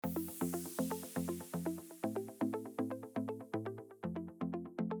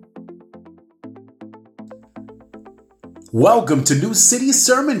Welcome to New City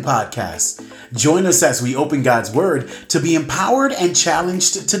Sermon Podcast. Join us as we open God's Word to be empowered and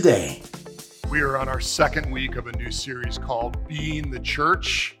challenged today. We are on our second week of a new series called Being the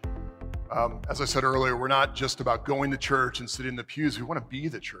Church. As I said earlier, we're not just about going to church and sitting in the pews. We want to be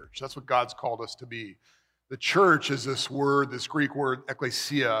the church. That's what God's called us to be. The church is this word, this Greek word,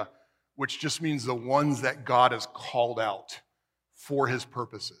 ekklesia, which just means the ones that God has called out for his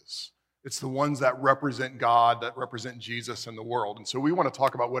purposes. It's the ones that represent God, that represent Jesus in the world. And so we want to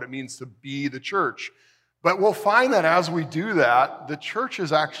talk about what it means to be the church. But we'll find that as we do that, the church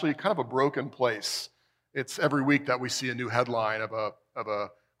is actually kind of a broken place. It's every week that we see a new headline of a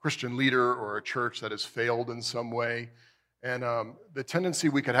Christian leader or a church that has failed in some way. And the tendency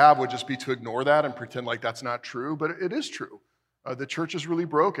we could have would just be to ignore that and pretend like that's not true, but it is true. The church is really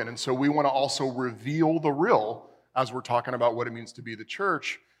broken. And so we want to also reveal the real as we're talking about what it means to be the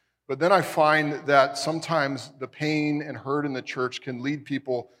church. But then I find that sometimes the pain and hurt in the church can lead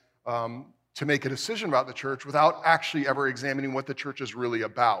people to make a decision about the church without actually ever examining what the church is really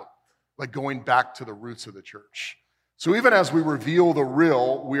about, like going back to the roots of the church. So even as we reveal the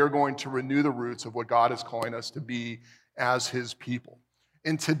real, we are going to renew the roots of what God is calling us to be as his people.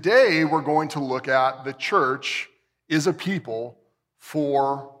 And today we're going to look at the church is a people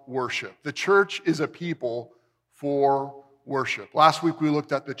for worship. The church is a people for worship. Last week we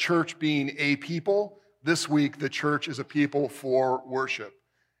looked at the church being a people. This week the church is a people for worship.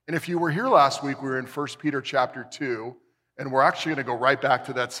 And if you were here last week, we were in 1 Peter chapter 2, and we're actually going to go right back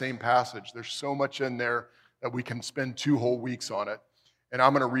to that same passage. There's so much in there that we can spend 2 whole weeks on it. And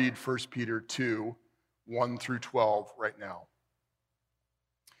I'm going to read 1 Peter 2, 1 through 12 right now.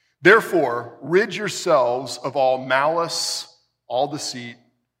 Therefore, rid yourselves of all malice, all deceit,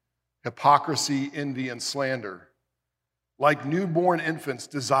 hypocrisy, envy, and slander. Like newborn infants,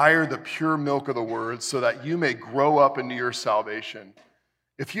 desire the pure milk of the word so that you may grow up into your salvation.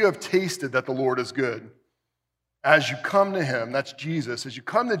 If you have tasted that the Lord is good, as you come to him, that's Jesus, as you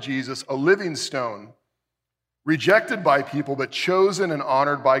come to Jesus, a living stone, rejected by people but chosen and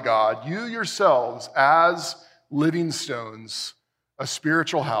honored by God, you yourselves as living stones, a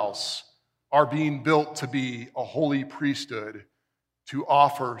spiritual house, are being built to be a holy priesthood, to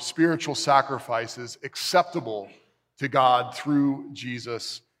offer spiritual sacrifices acceptable to God through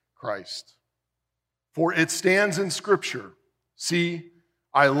Jesus Christ. For it stands in Scripture, see,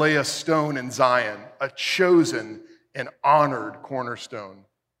 I lay a stone in Zion, a chosen and honored cornerstone.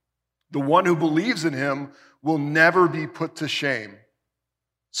 The one who believes in him will never be put to shame.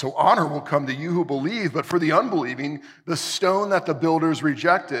 So honor will come to you who believe, but for the unbelieving, the stone that the builders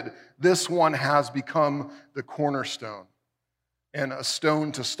rejected, this one has become the cornerstone, and a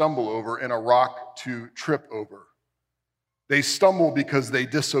stone to stumble over and a rock to trip over. They stumble because they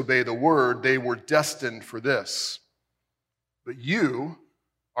disobey the word. They were destined for this. But you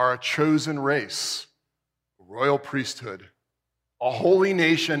are a chosen race, a royal priesthood, a holy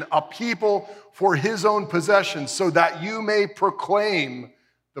nation, a people for his own possession, so that you may proclaim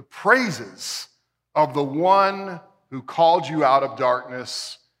the praises of the one who called you out of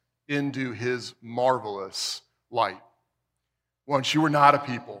darkness into his marvelous light. Once you were not a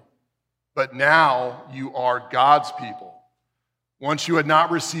people, but now you are God's people. Once you had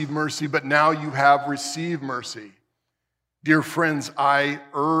not received mercy, but now you have received mercy. Dear friends, I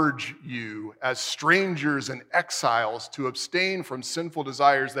urge you as strangers and exiles to abstain from sinful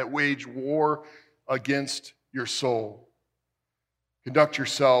desires that wage war against your soul. Conduct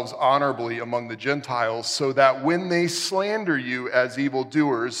yourselves honorably among the Gentiles so that when they slander you as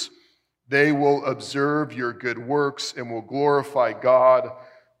evildoers, they will observe your good works and will glorify God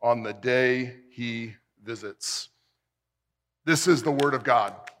on the day he visits. This is the word of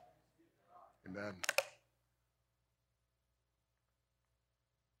God. Amen.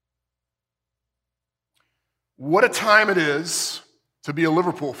 What a time it is to be a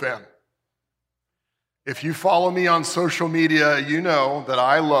Liverpool fan. If you follow me on social media, you know that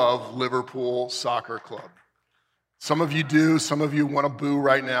I love Liverpool Soccer Club. Some of you do, some of you want to boo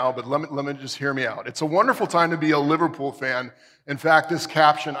right now, but let me just hear me out. It's a wonderful time to be a Liverpool fan. In fact, this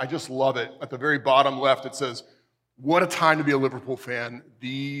caption, I just love it. At the very bottom left, it says, "What a time to be a Liverpool fan.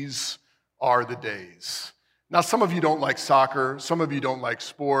 These are the days." Now, some of you don't like soccer, some of you don't like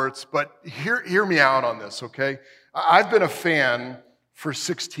sports, but hear me out on this, okay? I've been a fan for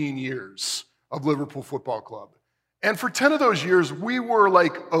 16 years of Liverpool Football Club. And for 10 of those years, we were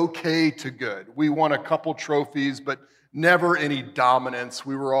like okay to good. We won a couple trophies, but never any dominance.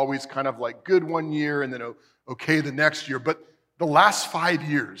 We were always kind of like good one year and then okay the next year. But the last 5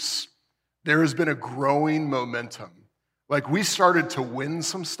 years, there has been a growing momentum. Like we started to win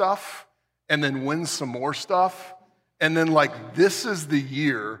some stuff and then win some more stuff. and then like this is the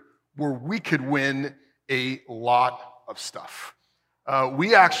year where we could win a lot of stuff.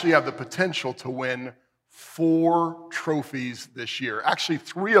 We actually have the potential to win 4 trophies this year. Actually,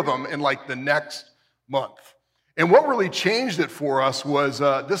 3 of them in like the next month. And what really changed it for us was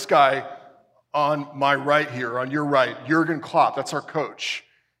this guy on my right here, on your right, Jurgen Klopp, that's our coach.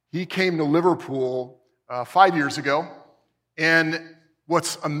 He came to Liverpool 5 years ago. And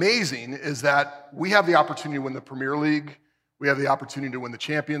what's amazing is that we have the opportunity to win the Premier League. We have the opportunity to win the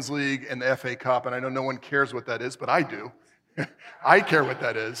Champions League and the FA Cup. And I know no one cares what that is, but I do. I care what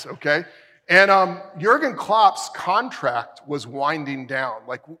that is, okay? And Jurgen Klopp's contract was winding down.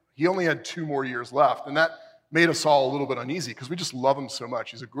 Like, he only had 2 more years left. And that made us all a little bit uneasy because we just love him so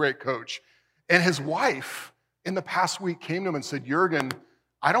much. He's a great coach. And his wife, in the past week, came to him and said, Jurgen,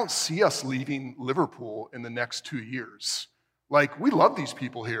 I don't see us leaving Liverpool in the next 2 years. Like, we love these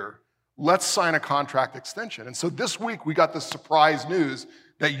people here. Let's sign a contract extension. And so this week, we got the surprise news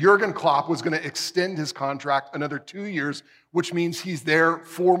that Jurgen Klopp was going to extend his contract another 2 years, which means he's there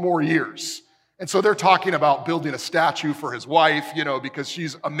 4 more years. And so they're talking about building a statue for his wife, because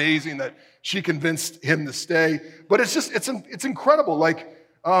she's amazing that she convinced him to stay. But it's incredible. Like,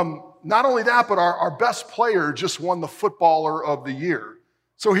 not only that, but our best player just won the Footballer of the Year.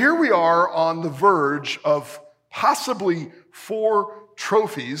 So here we are on the verge of possibly 4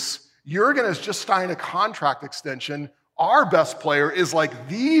 trophies. Jurgen has just signed a contract extension. Our best player is like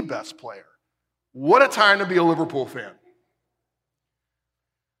the best player. What a time to be a Liverpool fan.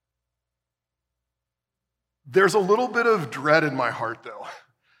 There's a little bit of dread in my heart, though.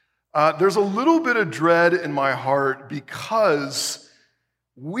 There's a little bit of dread in my heart because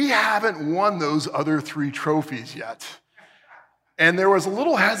we haven't won those other 3 trophies yet. And there was a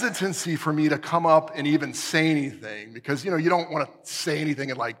little hesitancy for me to come up and even say anything because, you don't want to say anything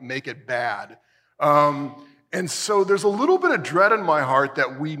and like make it bad. And so there's a little bit of dread in my heart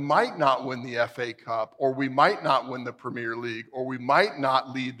that we might not win the FA Cup, or we might not win the Premier League, or we might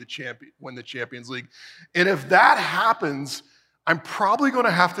not win the Champions League. And if that happens, I'm probably going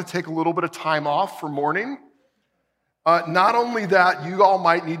to have to take a little bit of time off for mourning. Not only that, you all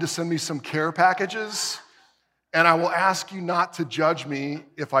might need to send me some care packages, and I will ask you not to judge me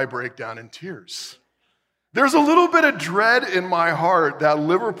if I break down in tears. There's a little bit of dread in my heart that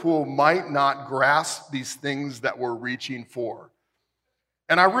Liverpool might not grasp these things that we're reaching for.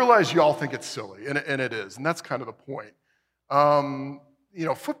 And I realize you all think it's silly, and it is, and that's kind of the point.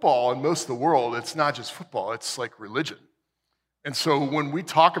 Football in most of the world, it's not just football, it's like religion. And so when we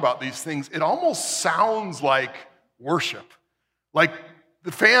talk about these things, it almost sounds like worship. Like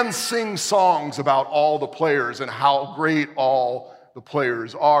the fans sing songs about all the players and how great all the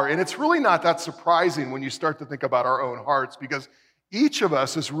players are. And it's really not that surprising when you start to think about our own hearts because each of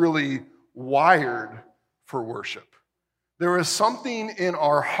us is really wired for worship. There is something in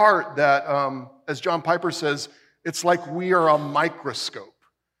our heart that, as John Piper says, it's like we are a microscope.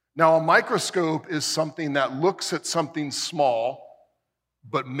 Now, a microscope is something that looks at something small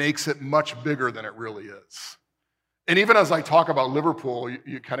but makes it much bigger than it really is. And even as I talk about Liverpool,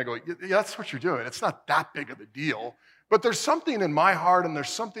 you kind of go, yeah, that's what you're doing. It's not that big of a deal. But there's something in my heart and there's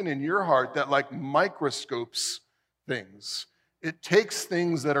something in your heart that like microscopes things. It takes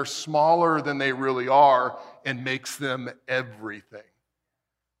things that are smaller than they really are and makes them everything.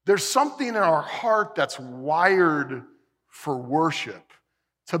 There's something in our heart that's wired for worship,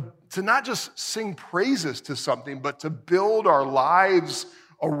 to not just sing praises to something, but to build our lives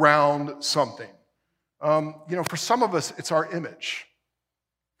around something. For some of us, it's our image.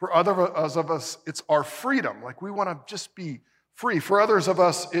 For others of us, it's our freedom. Like we want to just be free. For others of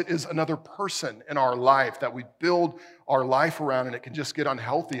us, it is another person in our life that we build our life around, and it can just get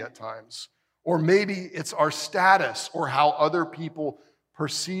unhealthy at times. Or maybe it's our status or how other people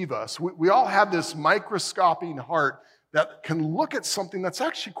perceive us. We all have this microscopic heart that can look at something that's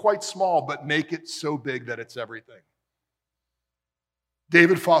actually quite small, but make it so big that it's everything.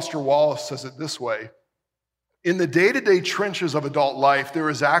 David Foster Wallace says it this way: in the day-to-day trenches of adult life, there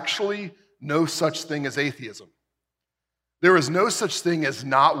is actually no such thing as atheism. There is no such thing as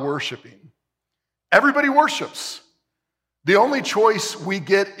not worshiping. Everybody worships. The only choice we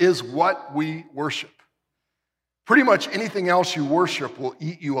get is what we worship. Pretty much anything else you worship will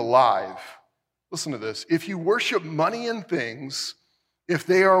eat you alive. Listen to this. If you worship money and things, if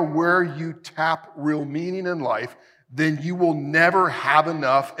they are where you tap real meaning in life, then you will never have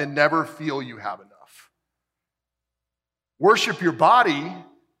enough and never feel you have enough. Worship your body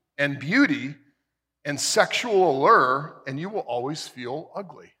and beauty and sexual allure, and you will always feel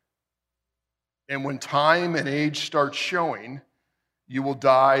ugly. And when time and age start showing, you will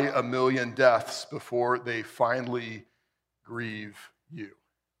die a million deaths before they finally grieve you.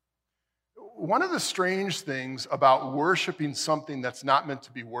 One of the strange things about worshiping something that's not meant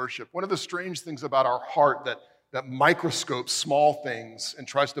to be worshiped, one of the strange things about our heart that microscopes small things and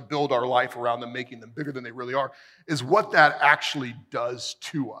tries to build our life around them, making them bigger than they really are, is what that actually does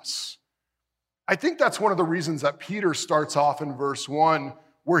to us. I think that's one of the reasons that Peter starts off in verse 1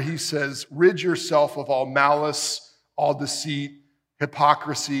 where he says, rid yourself of all malice, all deceit,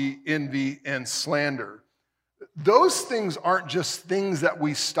 hypocrisy, envy, and slander. Those things aren't just things that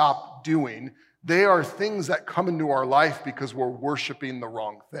we stop doing. They are things that come into our life because we're worshiping the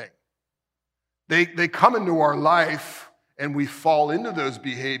wrong thing. They come into our life and we fall into those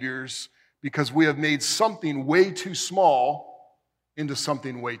behaviors because we have made something way too small into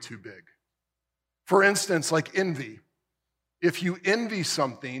something way too big. For instance, like envy. If you envy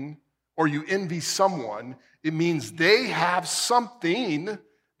something or you envy someone, it means they have something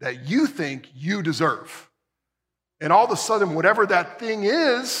that you think you deserve. And all of a sudden, whatever that thing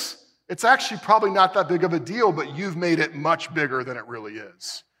is, it's actually probably not that big of a deal, but you've made it much bigger than it really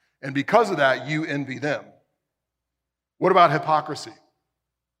is. And because of that, you envy them. What about hypocrisy?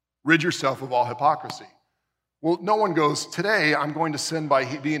 Rid yourself of all hypocrisy. Well, no one goes, today I'm going to sin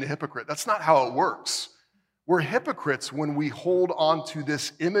by being a hypocrite. That's not how it works. We're hypocrites when we hold on to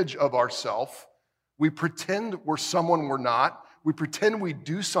this image of ourselves. We pretend we're someone we're not. We pretend we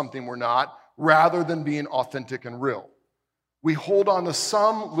do something we're not, rather than being authentic and real. We hold on to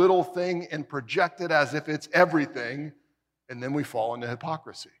some little thing and project it as if it's everything, and then we fall into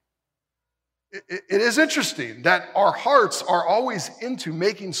hypocrisy. It is interesting that our hearts are always into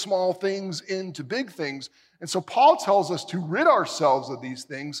making small things into big things. And so Paul tells us to rid ourselves of these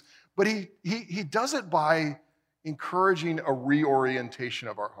things, but he does it by encouraging a reorientation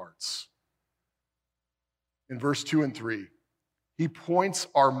of our hearts. In verse 2 and 3, he points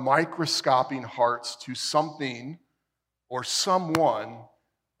our microscoping hearts to something or someone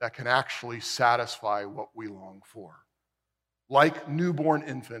that can actually satisfy what we long for. Like newborn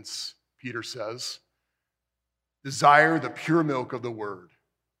infants, Peter says, desire the pure milk of the word.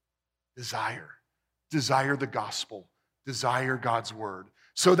 Desire the gospel. Desire God's word.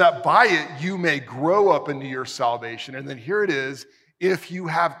 So that by it you may grow up into your salvation. And then here it is, if you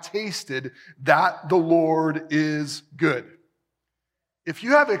have tasted that the Lord is good. If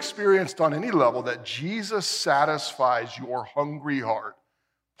you have experienced on any level that Jesus satisfies your hungry heart,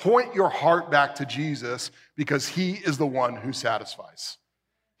 point your heart back to Jesus because he is the one who satisfies.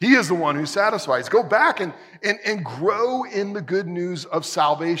 He is the one who satisfies. Go back and grow in the good news of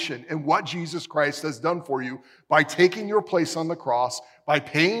salvation and what Jesus Christ has done for you by taking your place on the cross, by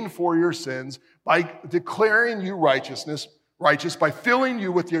paying for your sins, by declaring you righteous, by filling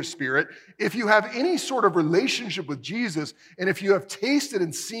you with your spirit. If you have any sort of relationship with Jesus, and if you have tasted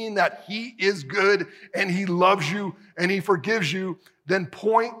and seen that he is good and he loves you and he forgives you, then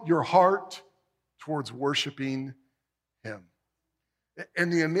point your heart towards worshiping him.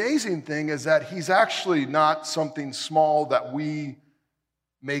 And the amazing thing is that he's actually not something small that we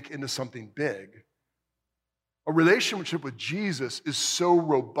make into something big. A relationship with Jesus is so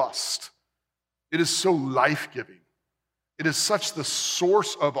robust. It is so life-giving. It is such the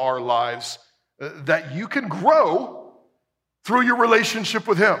source of our lives that you can grow through your relationship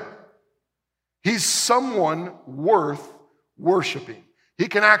with him. He's someone worth worshiping. He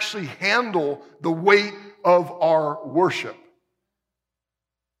can actually handle the weight of our worship.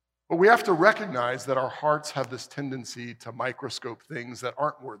 But we have to recognize that our hearts have this tendency to microscope things that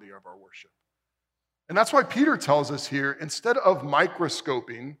aren't worthy of our worship. And that's why Peter tells us here, instead of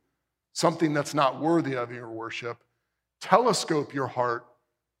microscoping something that's not worthy of your worship, telescope your heart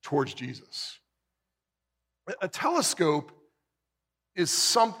towards Jesus. A telescope is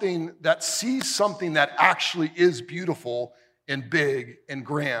something that sees something that actually is beautiful and big and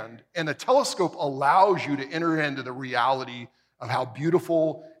grand. And a telescope allows you to enter into the reality of how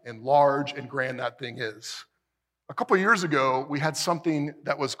beautiful and large and grand that thing is. A couple of years ago, we had something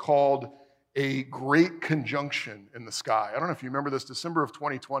that was called a great conjunction in the sky. I don't know if you remember this, December of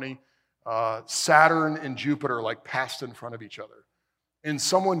 2020, Saturn and Jupiter passed in front of each other. And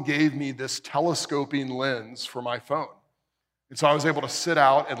someone gave me this telescoping lens for my phone. And so I was able to sit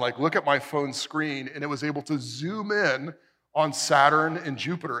out and look at my phone screen, and it was able to zoom in on Saturn and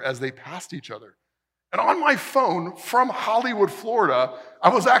Jupiter as they passed each other. And on my phone from Hollywood, Florida, I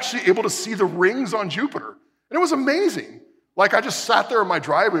was actually able to see the rings on Jupiter. And it was amazing. I just sat there in my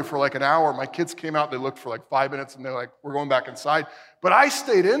driveway for an hour. My kids came out, they looked for 5 minutes, and they're like, we're going back inside. But I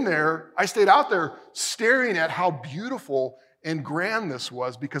stayed out there staring at how beautiful and grand this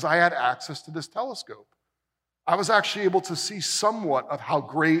was because I had access to this telescope. I was actually able to see somewhat of how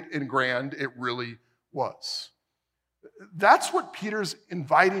great and grand it really was. That's what Peter's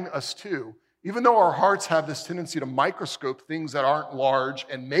inviting us to. Even though our hearts have this tendency to microscope things that aren't large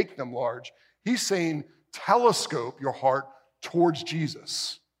and make them large, he's saying telescope your heart towards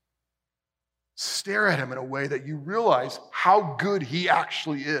Jesus. Stare at him in a way that you realize how good he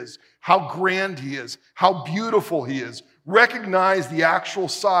actually is, how grand he is, how beautiful he is. Recognize the actual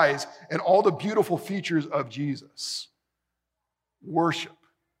size and all the beautiful features of Jesus. Worship.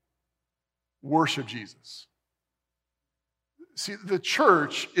 Worship Jesus. See, the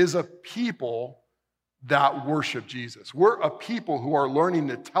church is a people that worship Jesus. We're a people who are learning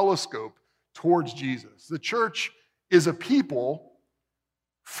to telescope towards Jesus. The church is a people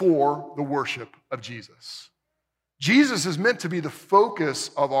for the worship of Jesus. Jesus is meant to be the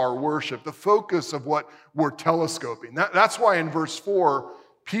focus of our worship, the focus of what we're telescoping. That's why in verse 4,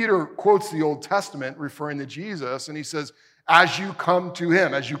 Peter quotes the Old Testament referring to Jesus, and he says, as you come to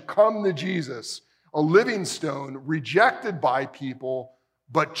him, as you come to Jesus, a living stone rejected by people,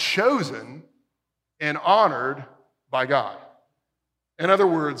 but chosen and honored by God. In other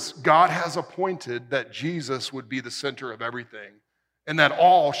words, God has appointed that Jesus would be the center of everything and that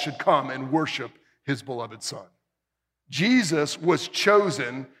all should come and worship his beloved Son. Jesus was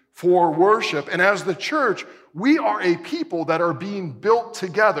chosen for worship, and as the church, we are a people that are being built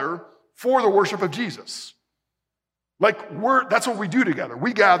together for the worship of Jesus. That's what we do together.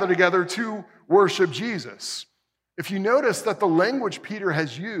 We gather together to worship Jesus. If you notice that the language Peter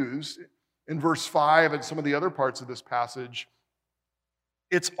has used in verse 5 and some of the other parts of this passage,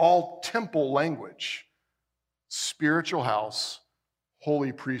 it's all temple language. Spiritual house,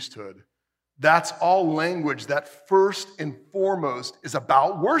 holy priesthood. That's all language that first and foremost is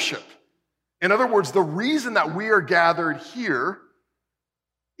about worship. In other words, the reason that we are gathered here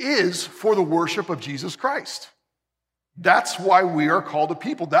is for the worship of Jesus Christ. That's why we are called a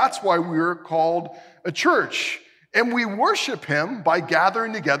people. That's why we are called a church. And we worship him by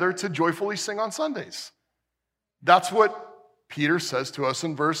gathering together to joyfully sing on Sundays. That's what Peter says to us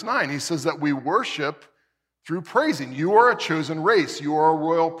in verse 9. He says that we worship through praising. You are a chosen race. You are a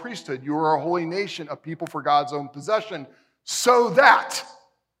royal priesthood. You are a holy nation, a people for God's own possession, so that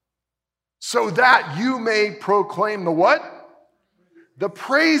you may proclaim the what? The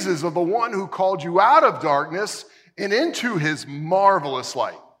praises of the one who called you out of darkness and into his marvelous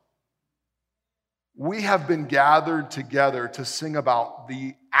light. We have been gathered together to sing about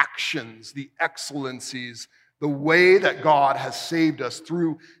the actions, the excellencies, the way that God has saved us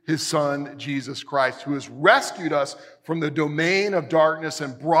through his Son, Jesus Christ, who has rescued us from the domain of darkness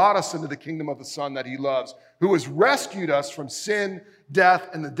and brought us into the kingdom of the Son that he loves, who has rescued us from sin, death,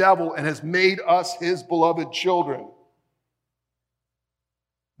 and the devil, and has made us his beloved children.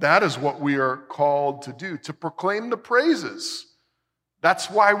 That is what we are called to do, to proclaim the praises. That's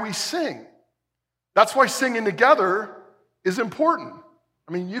why we sing. That's why singing together is important.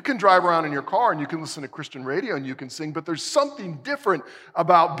 I mean, you can drive around in your car and you can listen to Christian radio and you can sing, but there's something different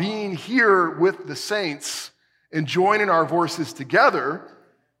about being here with the saints and joining our voices together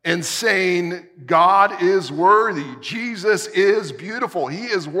and saying, God is worthy. Jesus is beautiful. He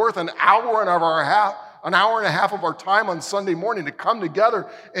is worth an hour and a half of our time on Sunday morning to come together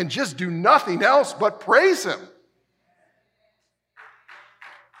and just do nothing else but praise him.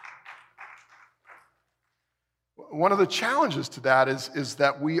 One of the challenges to that is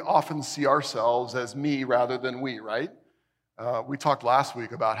that we often see ourselves as me rather than we, right? We talked last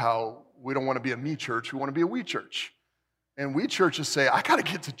week about how we don't want to be a me church, we want to be a we church. And we churches say, I got to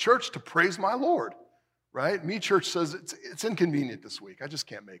get to church to praise my Lord, right? Me church says it's inconvenient this week, I just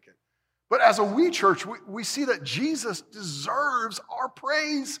can't make it. But as a we church, we see that Jesus deserves our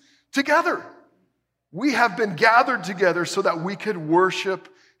praise together. We have been gathered together so that we could worship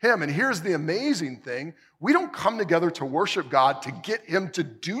him. And here's the amazing thing. We don't come together to worship God to get him to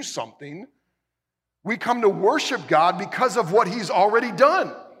do something. We come to worship God because of what he's already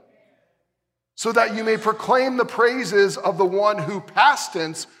done. So that you may proclaim the praises of the one who, past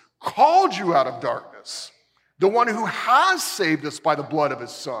tense, called you out of darkness. The one who has saved us by the blood of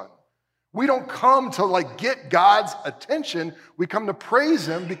his Son. We don't come to get God's attention. We come to praise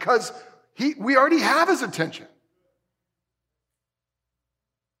him because we already have his attention.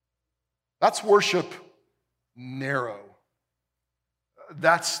 That's worship narrow.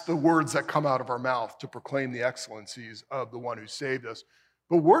 That's the words that come out of our mouth to proclaim the excellencies of the one who saved us.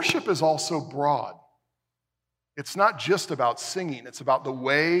 But worship is also broad. It's not just about singing. It's about the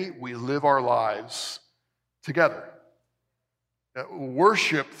way we live our lives together.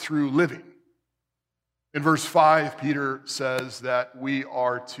 Worship through living. In verse 5, Peter says that we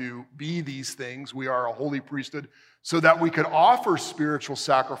are to be these things. We are a holy priesthood so that we could offer spiritual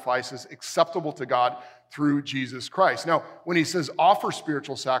sacrifices acceptable to God through Jesus Christ. Now, when he says offer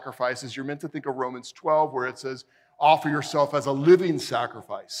spiritual sacrifices, you're meant to think of Romans 12, where it says offer yourself as a living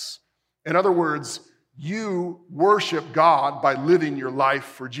sacrifice. In other words, you worship God by living your life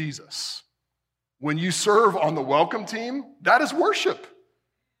for Jesus. When you serve on the welcome team, that is worship.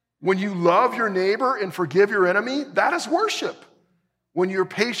 When you love your neighbor and forgive your enemy, that is worship. When you're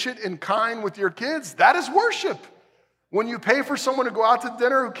patient and kind with your kids, that is worship. When you pay for someone to go out to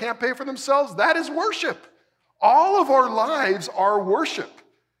dinner who can't pay for themselves, that is worship. All of our lives are worship.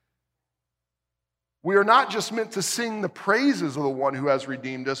 We are not just meant to sing the praises of the one who has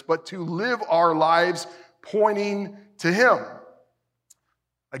redeemed us, but to live our lives pointing to him.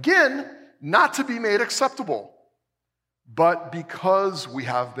 Again, not to be made acceptable, but because we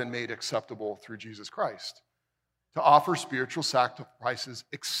have been made acceptable through Jesus Christ, to offer spiritual sacrifices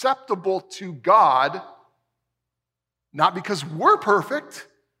acceptable to God, not because we're perfect,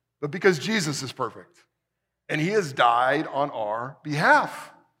 but because Jesus is perfect. And he has died on our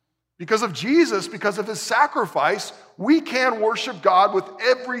behalf. Because of Jesus, because of his sacrifice, we can worship God with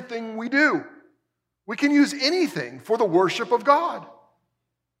everything we do. We can use anything for the worship of God.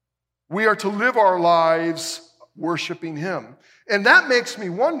 We are to live our lives worshiping him. And that makes me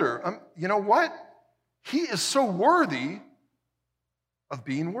wonder, you know what? He is so worthy of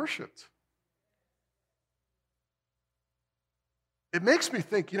being worshiped. It makes me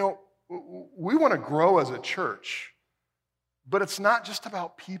think, we want to grow as a church, but it's not just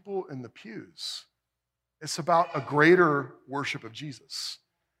about people in the pews. It's about a greater worship of Jesus.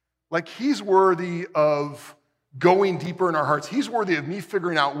 Like, he's worthy of going deeper in our hearts. He's worthy of me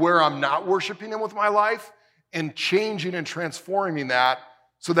figuring out where I'm not worshiping him with my life and changing and transforming that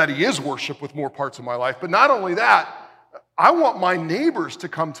so that he is worshiped with more parts of my life. But not only that, I want my neighbors to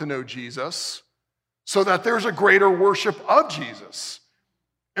come to know Jesus so that there's a greater worship of Jesus.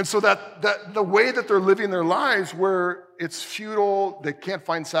 And so that the way that they're living their lives where it's futile, they can't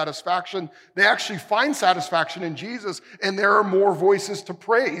find satisfaction, they actually find satisfaction in Jesus, and there are more voices to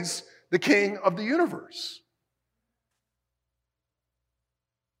praise the King of the universe.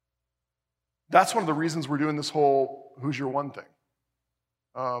 That's one of the reasons we're doing this whole Who's Your One thing.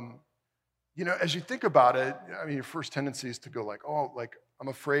 As you think about it, your first tendency is to go I'm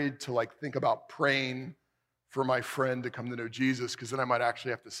afraid to think about praying for my friend to come to know Jesus, because then I might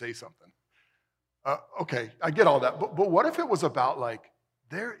actually have to say something. Okay, I get all that. But what if it was about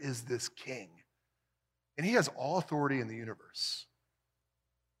there is this king, and he has all authority in the universe,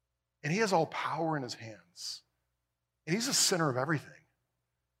 and he has all power in his hands, and he's the center of everything,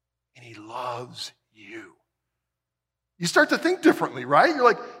 and he loves you. You start to think differently, right? You're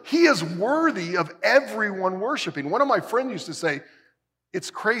like, he is worthy of everyone worshiping. One of my friends used to say, it's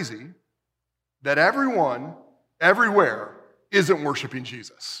crazy that everyone, everywhere, isn't worshiping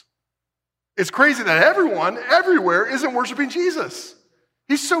Jesus. It's crazy that everyone, everywhere, isn't worshiping Jesus.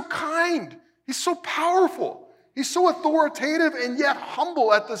 He's so kind. He's so powerful. He's so authoritative and yet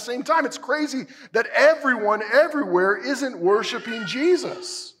humble at the same time. It's crazy that everyone, everywhere, isn't worshiping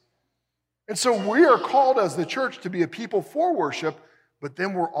Jesus. And so we are called as the church to be a people for worship, but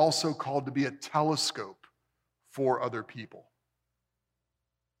then we're also called to be a telescope for other people.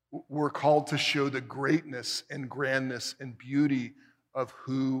 We're called to show the greatness and grandness and beauty of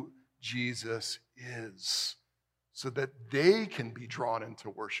who Jesus is, so that they can be drawn into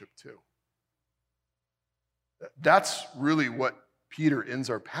worship too. That's really what Peter ends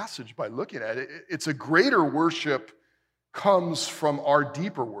our passage by looking at. It's a greater worship comes from our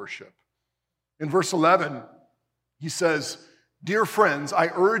deeper worship. In verse 11, he says, "Dear friends,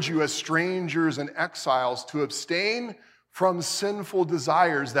 I urge you as strangers and exiles to abstain from sinful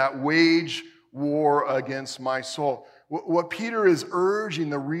desires that wage war against my soul." What Peter is urging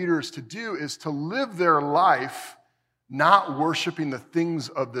the readers to do is to live their life not worshiping the things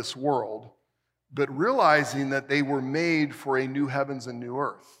of this world, but realizing that they were made for a new heavens and new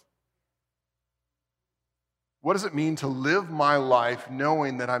earth. What does it mean to live my life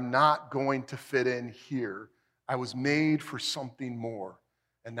knowing that I'm not going to fit in here? I was made for something more,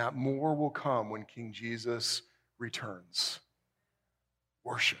 and that more will come when King Jesus returns.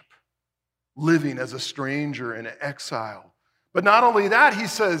 Worship. Living as a stranger in exile. But not only that, he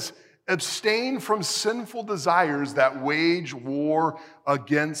says, abstain from sinful desires that wage war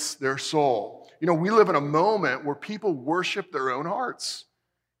against their soul. We live in a moment where people worship their own hearts.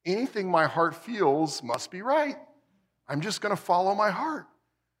 Anything my heart feels must be right. I'm just going to follow my heart.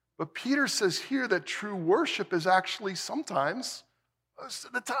 But Peter says here that true worship is actually sometimes, most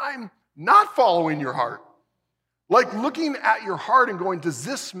of the time, not following your heart. Like looking at your heart and going, does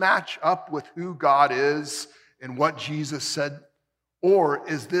this match up with who God is and what Jesus said? Or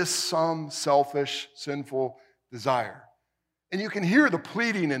is this some selfish, sinful desire? And you can hear the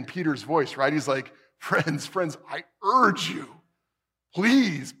pleading in Peter's voice, right? He's like, friends, I urge you,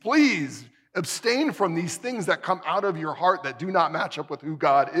 please, please abstain from these things that come out of your heart that do not match up with who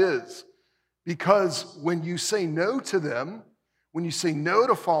God is. Because when you say no to them, when you say no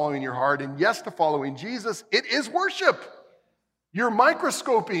to following your heart and yes to following Jesus, it is worship. You're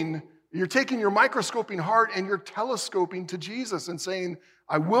taking your microscoping heart and you're telescoping to Jesus and saying,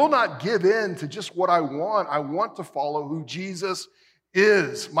 I will not give in to just what I want. I want to follow who Jesus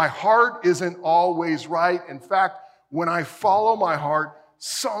is. My heart isn't always right. In fact, when I follow my heart,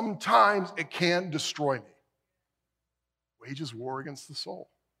 sometimes it can destroy me. Wages war against the soul.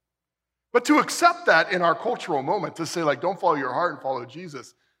 But to accept that in our cultural moment, to say, like, don't follow your heart and follow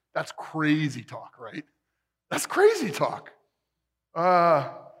Jesus, that's crazy talk, right? That's crazy talk.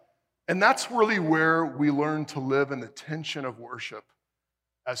 And that's really where we learn to live in the tension of worship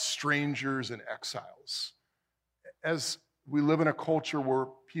as strangers and exiles. As we live in a culture where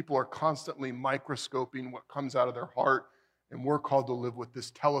people are constantly microscoping what comes out of their heart, and we're called to live with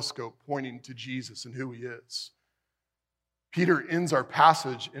this telescope pointing to Jesus and who he is. Peter ends our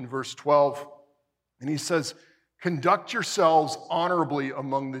passage in verse 12, and he says, conduct yourselves honorably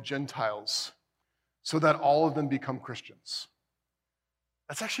among the Gentiles so that all of them become Christians.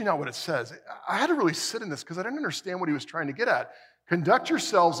 That's actually not what it says. I had to really sit in this because I didn't understand what he was trying to get at. Conduct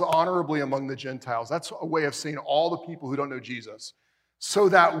yourselves honorably among the Gentiles. That's a way of saying all the people who don't know Jesus. So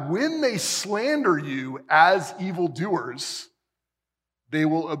that when they slander you as evildoers, they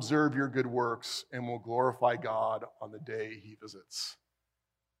will observe your good works and will glorify God on the day he visits.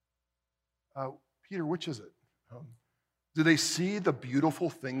 Peter, which is it? Do they see the beautiful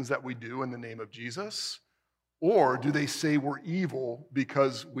things that we do in the name of Jesus? Or do they say we're evil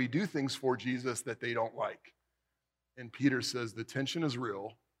because we do things for Jesus that they don't like? And Peter says the tension is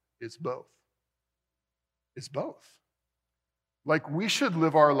real. It's both. It's both. Like we should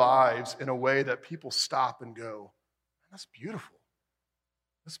live our lives in a way that people stop and go, that's beautiful.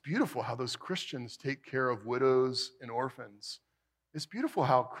 It's beautiful how those Christians take care of widows and orphans. It's beautiful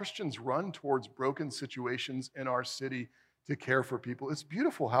how Christians run towards broken situations in our city to care for people. It's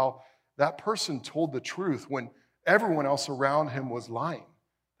beautiful how that person told the truth when everyone else around him was lying.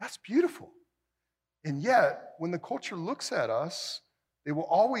 That's beautiful. And yet, when the culture looks at us, they will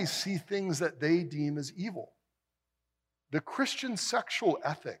always see things that they deem as evil. The Christian sexual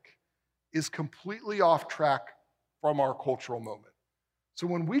ethic is completely off track from our cultural moment. So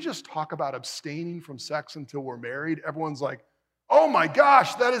when we just talk about abstaining from sex until we're married, everyone's like, oh my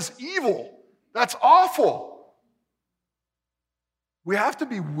gosh, that is evil. That's awful. We have to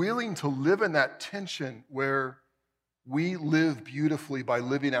be willing to live in that tension where we live beautifully by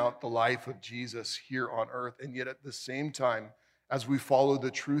living out the life of Jesus here on earth. And yet at the same time, as we follow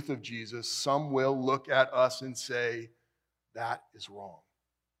the truth of Jesus, some will look at us and say, that is wrong,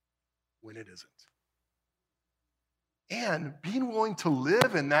 when it isn't. And being willing to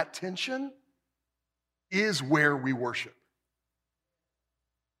live in that tension is where we worship.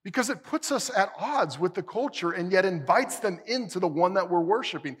 Because it puts us at odds with the culture and yet invites them into the one that we're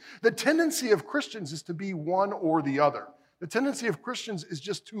worshiping. The tendency of Christians is to be one or the other. The tendency of Christians is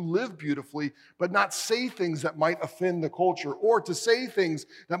just to live beautifully, but not say things that might offend the culture, or to say things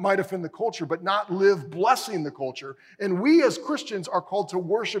that might offend the culture, but not live blessing the culture. And we as Christians are called to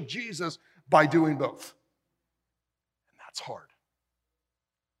worship Jesus by doing both. That's hard.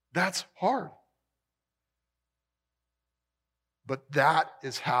 That's hard. But that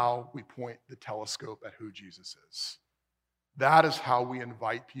is how we point the telescope at who Jesus is. That is how we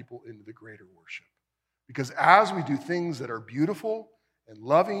invite people into the greater worship. Because as we do things that are beautiful and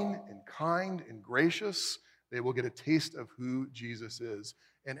loving and kind and gracious, they will get a taste of who Jesus is.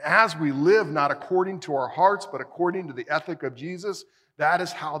 And as we live not according to our hearts, but according to the ethic of Jesus, that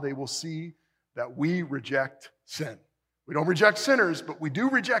is how they will see that we reject sin. We don't reject sinners, but we do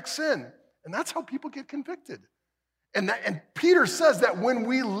reject sin. And that's how people get convicted. And Peter says that when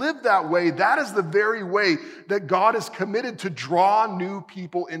we live that way, that is the very way that God is committed to draw new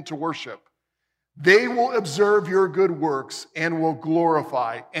people into worship. They will observe your good works and will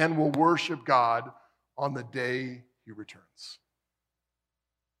glorify and will worship God on the day he returns.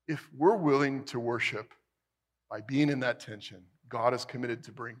 If we're willing to worship by being in that tension, God is committed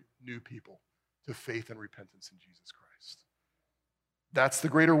to bring new people to faith and repentance in Jesus Christ. That's the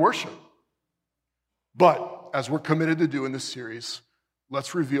greater worship. But as we're committed to do in this series,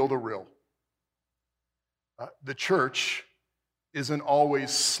 let's reveal the real. The church isn't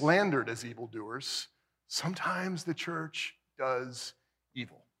always slandered as evildoers. Sometimes the church does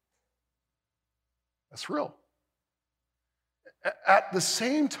evil. That's real. At the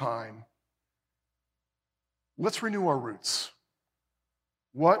same time, let's renew our roots.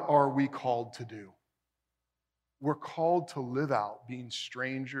 What are we called to do? We're called to live out being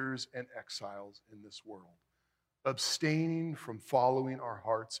strangers and exiles in this world, abstaining from following our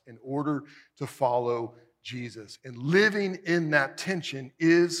hearts in order to follow Jesus. And living in that tension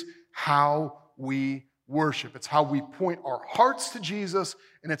is how we worship. It's how we point our hearts to Jesus,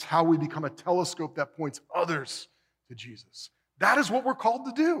 and it's how we become a telescope that points others to Jesus. That is what we're called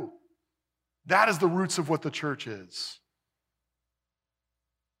to do. That is the roots of what the church is.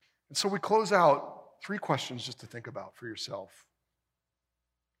 And so we close out 3 questions just to think about for yourself.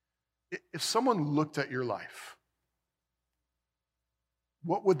 If someone looked at your life,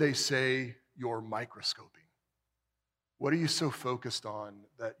 what would they say you're microscoping? What are you so focused on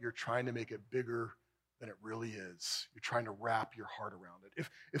that you're trying to make it bigger than it really is? You're trying to wrap your heart around it.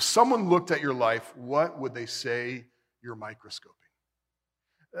 If someone looked at your life, what would they say you're microscoping?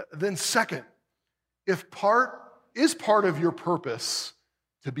 Then second, if part of your purpose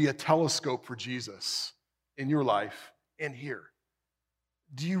to be a telescope for Jesus in your life and here,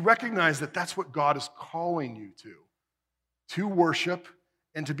 do you recognize that that's what God is calling you to worship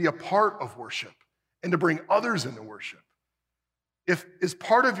and to be a part of worship and to bring others into worship? If is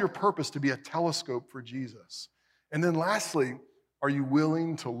part of your purpose to be a telescope for Jesus? And then lastly, are you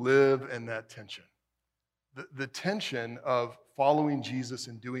willing to live in that tension? The tension of following Jesus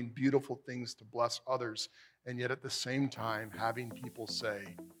and doing beautiful things to bless others, and yet at the same time having people say,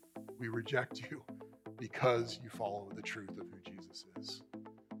 we reject you because you follow the truth of who Jesus is.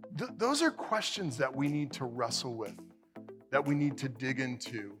 Those are questions that we need to wrestle with, that we need to dig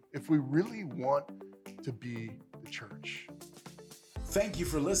into if we really want to be the church. Thank you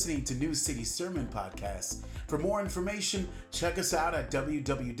for listening to New City Sermon Podcast. For more information, check us out at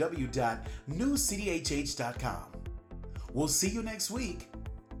www.newcityhh.com. We'll see you next week.